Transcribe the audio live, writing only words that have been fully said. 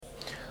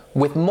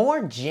With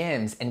more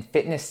gyms and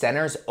fitness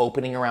centers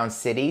opening around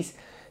cities,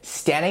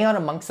 standing out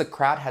amongst the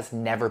crowd has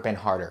never been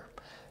harder.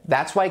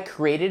 That's why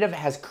Creatitive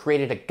has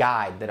created a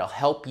guide that'll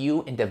help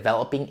you in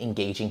developing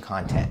engaging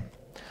content.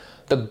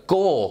 The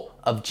goal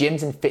of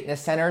gyms and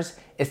fitness centers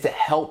is to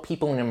help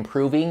people in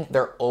improving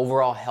their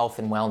overall health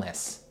and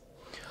wellness.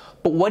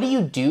 But what do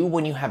you do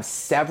when you have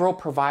several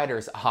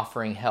providers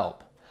offering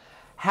help?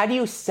 How do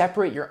you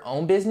separate your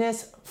own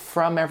business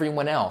from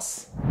everyone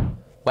else?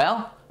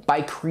 Well,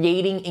 by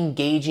creating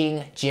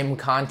engaging gym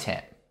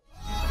content.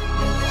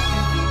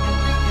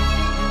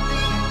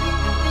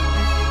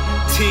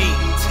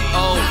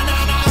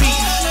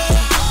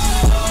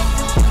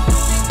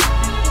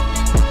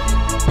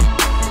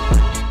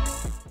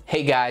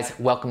 Hey guys,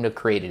 welcome to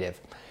Creatitive.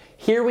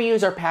 Here we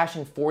use our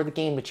passion for the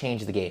game to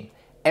change the game.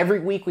 Every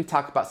week we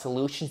talk about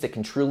solutions that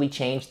can truly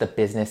change the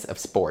business of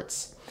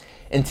sports.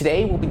 And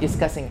today we'll be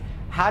discussing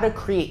how to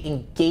create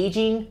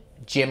engaging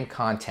gym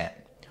content.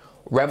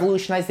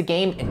 Revolutionize the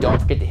game, and don't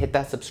forget to hit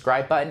that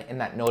subscribe button and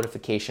that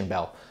notification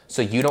bell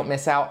so you don't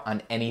miss out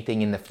on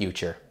anything in the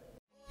future.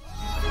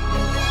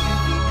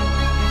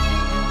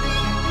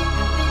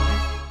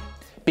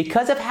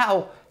 Because of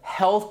how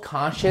health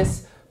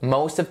conscious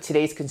most of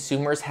today's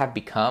consumers have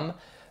become,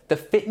 the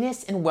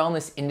fitness and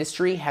wellness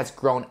industry has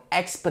grown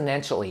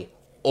exponentially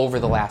over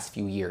the last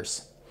few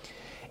years.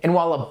 And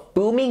while a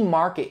booming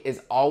market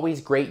is always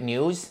great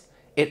news,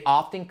 it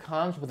often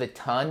comes with a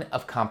ton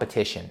of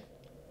competition.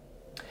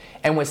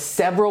 And with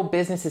several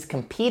businesses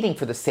competing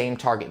for the same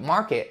target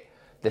market,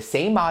 the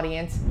same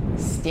audience,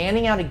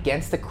 standing out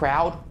against the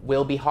crowd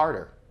will be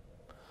harder.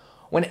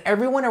 When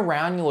everyone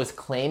around you is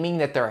claiming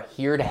that they're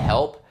here to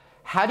help,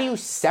 how do you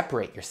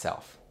separate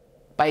yourself?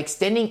 By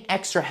extending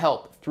extra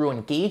help through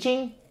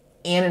engaging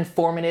and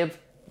informative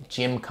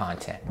gym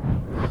content.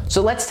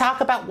 So let's talk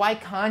about why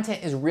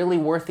content is really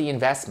worth the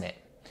investment.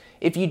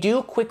 If you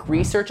do quick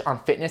research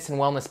on fitness and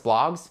wellness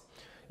blogs,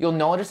 you'll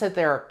notice that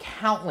there are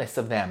countless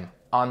of them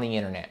on the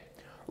internet,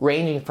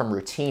 ranging from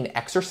routine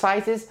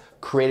exercises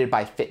created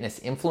by fitness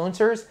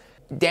influencers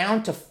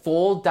down to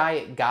full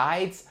diet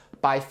guides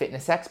by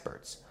fitness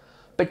experts.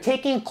 But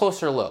taking a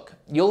closer look,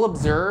 you'll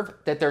observe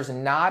that there's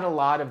not a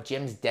lot of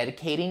gyms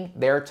dedicating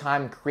their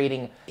time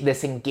creating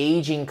this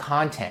engaging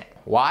content.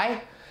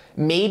 Why?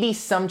 Maybe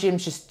some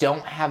gyms just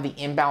don't have the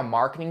inbound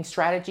marketing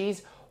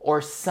strategies,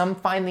 or some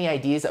find the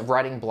ideas of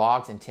writing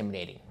blogs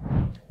intimidating.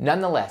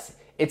 Nonetheless,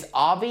 it's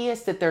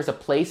obvious that there's a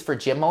place for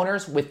gym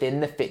owners within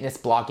the fitness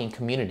blogging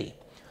community.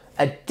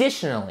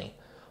 Additionally,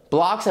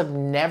 blogs have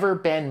never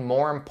been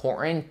more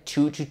important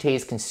to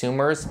today's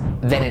consumers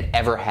than it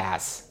ever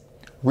has.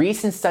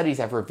 Recent studies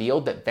have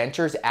revealed that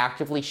ventures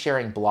actively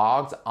sharing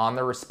blogs on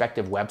their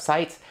respective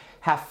websites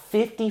have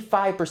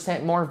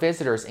 55% more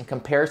visitors in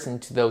comparison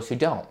to those who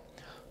don't.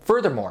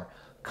 Furthermore,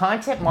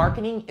 content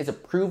marketing is a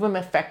proven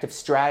effective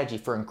strategy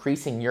for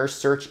increasing your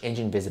search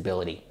engine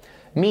visibility.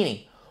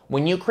 Meaning,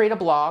 when you create a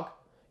blog,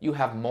 you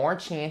have more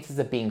chances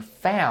of being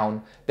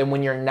found than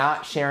when you're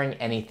not sharing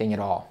anything at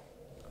all.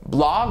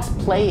 Blogs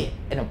play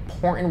an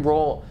important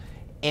role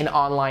in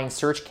online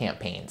search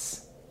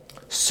campaigns.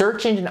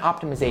 Search engine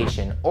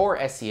optimization, or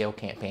SEO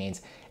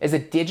campaigns, is a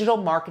digital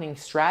marketing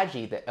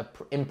strategy that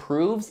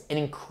improves and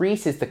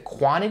increases the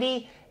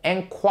quantity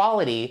and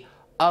quality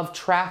of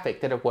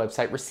traffic that a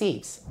website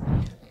receives.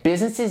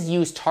 Businesses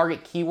use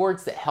target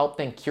keywords that help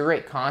them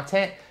curate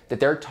content that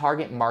their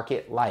target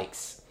market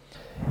likes.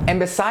 And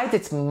besides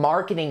its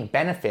marketing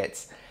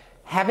benefits,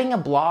 having a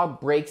blog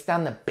breaks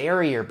down the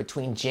barrier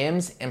between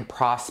gyms and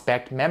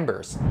prospect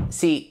members.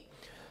 See,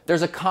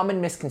 there's a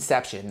common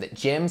misconception that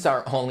gyms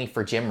are only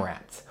for gym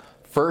rats.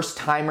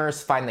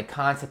 First-timers find the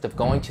concept of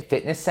going to a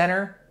fitness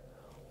center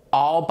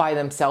all by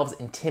themselves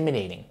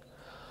intimidating.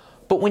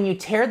 But when you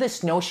tear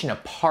this notion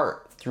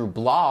apart through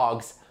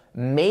blogs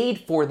made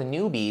for the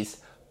newbies,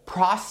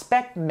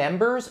 prospect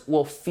members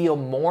will feel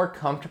more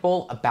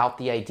comfortable about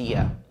the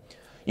idea.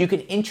 You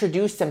can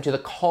introduce them to the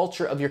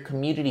culture of your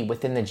community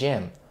within the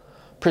gym.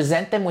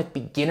 Present them with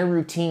beginner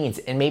routines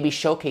and maybe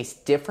showcase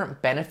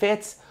different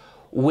benefits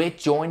with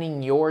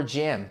joining your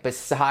gym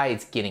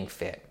besides getting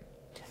fit.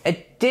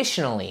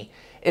 Additionally,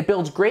 it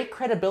builds great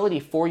credibility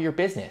for your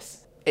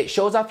business. It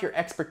shows off your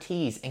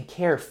expertise and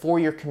care for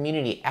your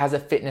community as a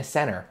fitness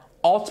center.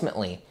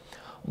 Ultimately,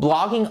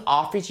 blogging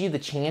offers you the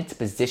chance to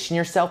position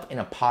yourself in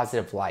a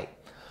positive light.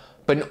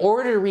 But in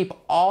order to reap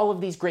all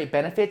of these great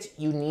benefits,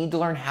 you need to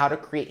learn how to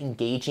create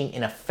engaging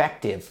and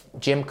effective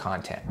gym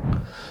content.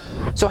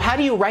 So how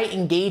do you write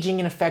engaging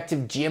and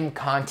effective gym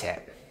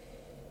content?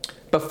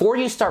 Before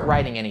you start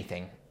writing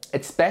anything,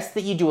 it's best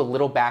that you do a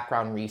little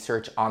background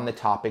research on the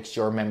topics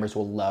your members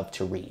will love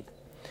to read.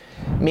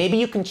 Maybe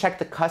you can check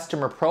the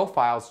customer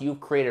profiles you've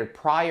created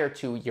prior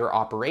to your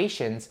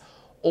operations,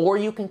 or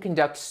you can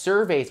conduct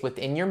surveys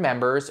within your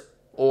members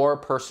or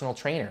personal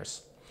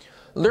trainers.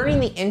 Learning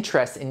the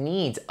interests and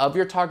needs of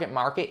your target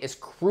market is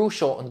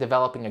crucial in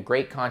developing a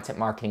great content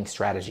marketing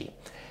strategy,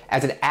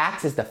 as it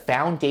acts as the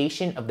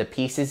foundation of the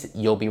pieces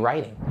you'll be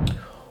writing.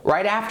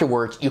 Right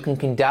afterwards, you can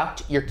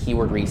conduct your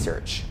keyword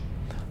research.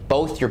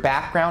 Both your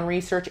background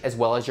research as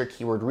well as your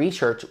keyword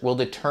research will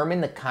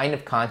determine the kind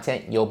of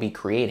content you'll be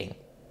creating.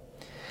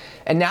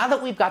 And now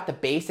that we've got the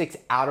basics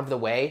out of the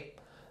way,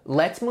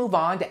 let's move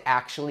on to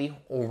actually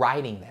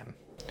writing them.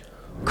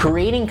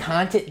 Creating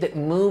content that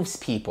moves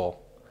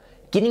people.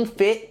 Getting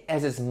fit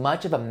is as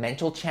much of a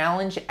mental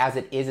challenge as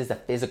it is as a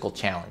physical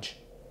challenge.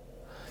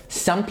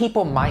 Some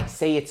people might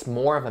say it's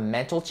more of a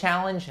mental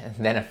challenge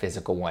than a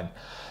physical one.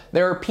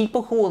 There are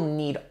people who will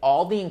need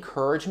all the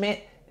encouragement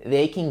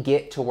they can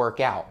get to work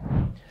out.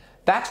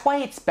 That's why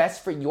it's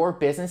best for your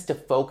business to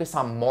focus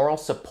on moral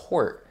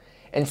support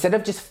instead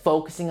of just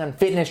focusing on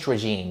fitness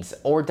regimes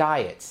or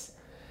diets.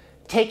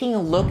 Taking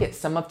a look at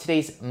some of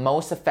today's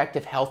most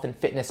effective health and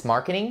fitness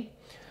marketing,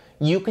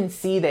 you can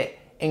see that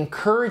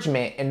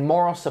encouragement and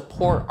moral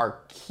support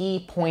are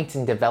key points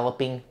in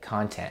developing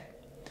content.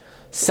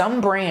 Some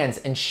brands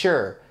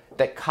ensure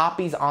that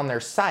copies on their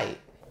site,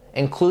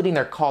 including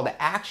their call to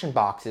action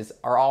boxes,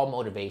 are all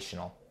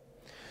motivational.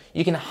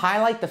 You can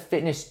highlight the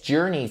fitness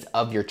journeys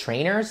of your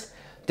trainers,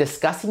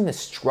 discussing the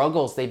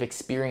struggles they've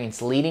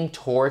experienced leading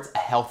towards a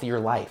healthier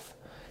life.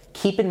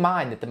 Keep in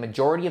mind that the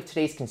majority of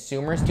today's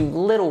consumers do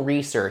little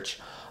research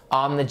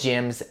on the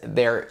gyms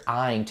they're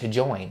eyeing to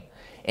join.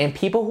 And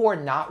people who are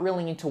not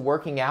really into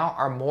working out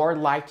are more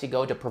likely to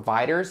go to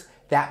providers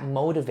that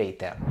motivate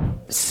them.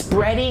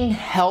 Spreading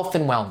health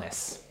and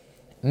wellness.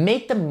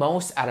 Make the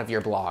most out of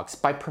your blogs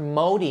by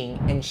promoting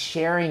and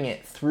sharing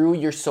it through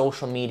your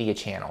social media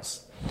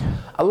channels.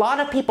 A lot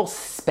of people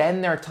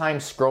spend their time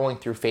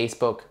scrolling through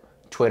Facebook,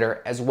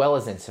 Twitter, as well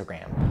as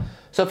Instagram.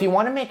 So if you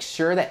want to make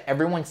sure that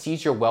everyone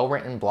sees your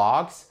well-written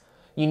blogs,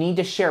 you need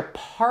to share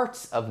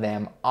parts of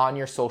them on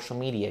your social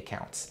media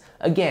accounts.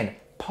 Again,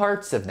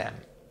 parts of them.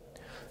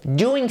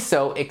 Doing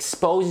so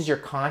exposes your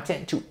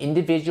content to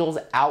individuals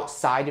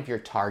outside of your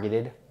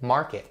targeted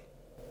market.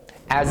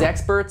 As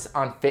experts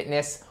on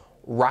fitness,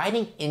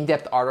 writing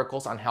in-depth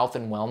articles on health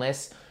and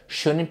wellness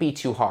shouldn't be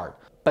too hard.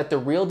 But the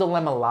real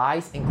dilemma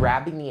lies in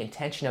grabbing the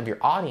attention of your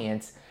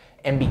audience,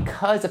 and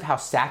because of how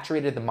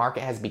saturated the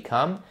market has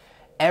become,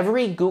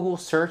 every Google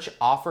search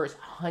offers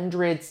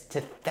hundreds to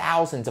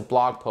thousands of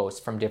blog posts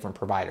from different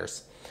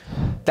providers.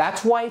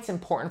 That's why it's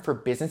important for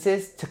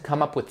businesses to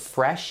come up with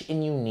fresh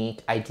and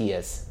unique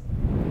ideas.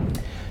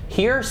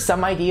 Here are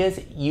some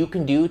ideas you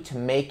can do to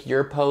make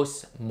your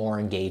posts more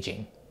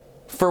engaging.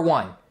 For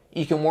one,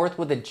 you can work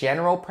with a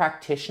general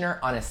practitioner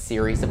on a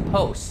series of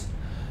posts.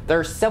 There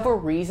are several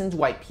reasons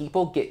why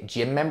people get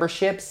gym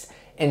memberships,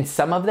 and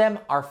some of them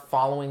are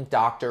following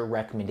doctor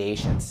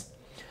recommendations,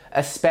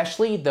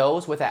 especially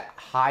those with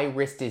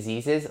high-risk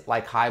diseases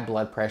like high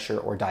blood pressure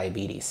or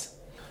diabetes.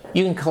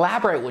 You can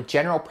collaborate with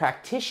general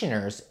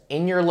practitioners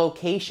in your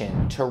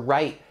location to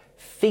write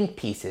think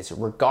pieces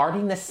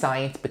regarding the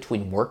science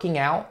between working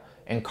out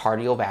and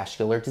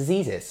cardiovascular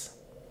diseases.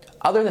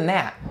 Other than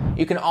that,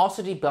 you can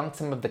also debunk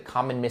some of the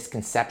common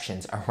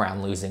misconceptions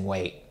around losing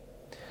weight.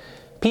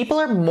 People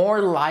are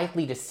more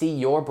likely to see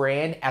your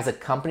brand as a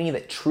company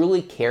that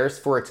truly cares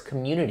for its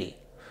community,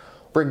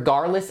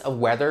 regardless of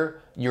whether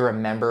you're a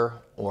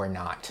member or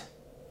not.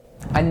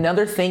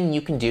 Another thing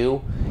you can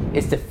do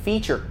is to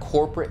feature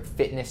corporate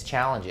fitness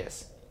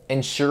challenges.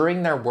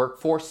 Ensuring their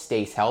workforce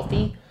stays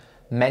healthy,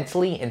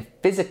 mentally and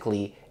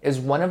physically, is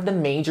one of the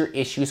major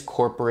issues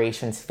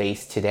corporations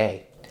face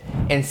today.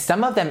 And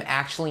some of them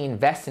actually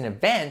invest in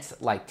events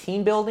like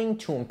team building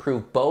to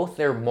improve both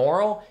their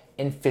moral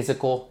and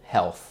physical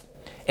health.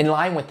 In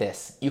line with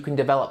this, you can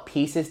develop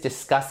pieces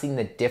discussing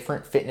the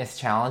different fitness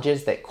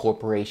challenges that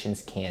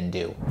corporations can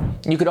do.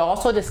 You could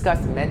also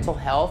discuss mental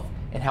health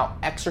and how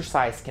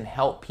exercise can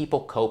help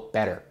people cope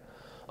better.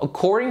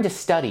 According to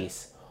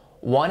studies,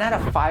 1 out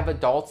of 5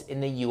 adults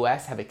in the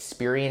US have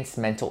experienced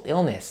mental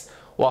illness,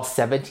 while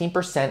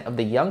 17% of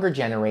the younger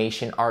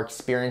generation are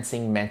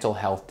experiencing mental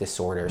health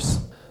disorders.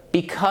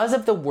 Because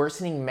of the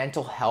worsening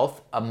mental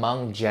health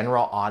among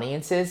general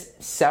audiences,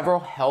 several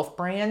health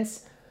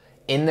brands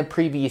in the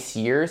previous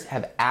years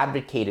have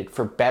advocated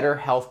for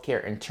better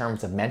healthcare in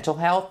terms of mental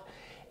health,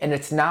 and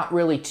it's not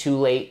really too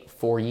late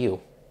for you.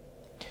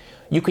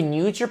 You can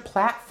use your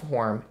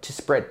platform to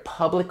spread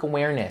public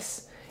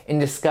awareness and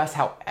discuss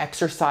how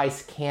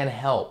exercise can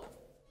help.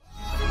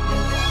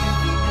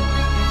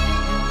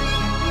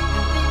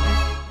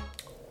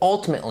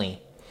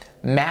 Ultimately,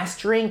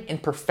 mastering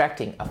and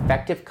perfecting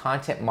effective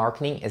content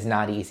marketing is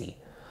not easy.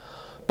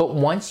 But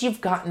once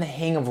you've gotten the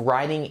hang of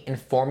writing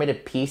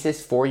informative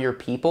pieces for your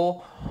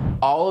people,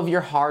 all of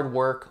your hard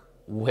work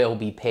will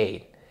be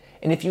paid.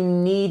 And if you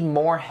need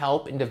more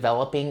help in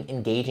developing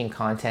engaging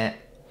content,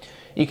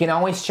 you can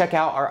always check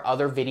out our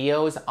other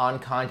videos on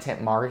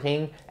content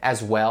marketing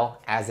as well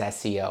as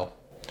SEO.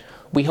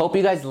 We hope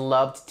you guys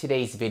loved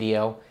today's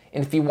video,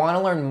 and if you want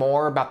to learn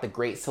more about the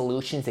great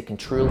solutions that can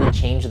truly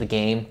change the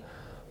game,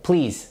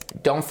 please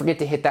don't forget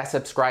to hit that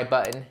subscribe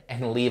button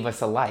and leave us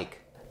a like.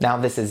 Now,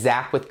 this is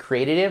Zach with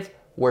Creatitive,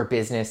 where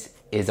business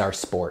is our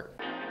sport.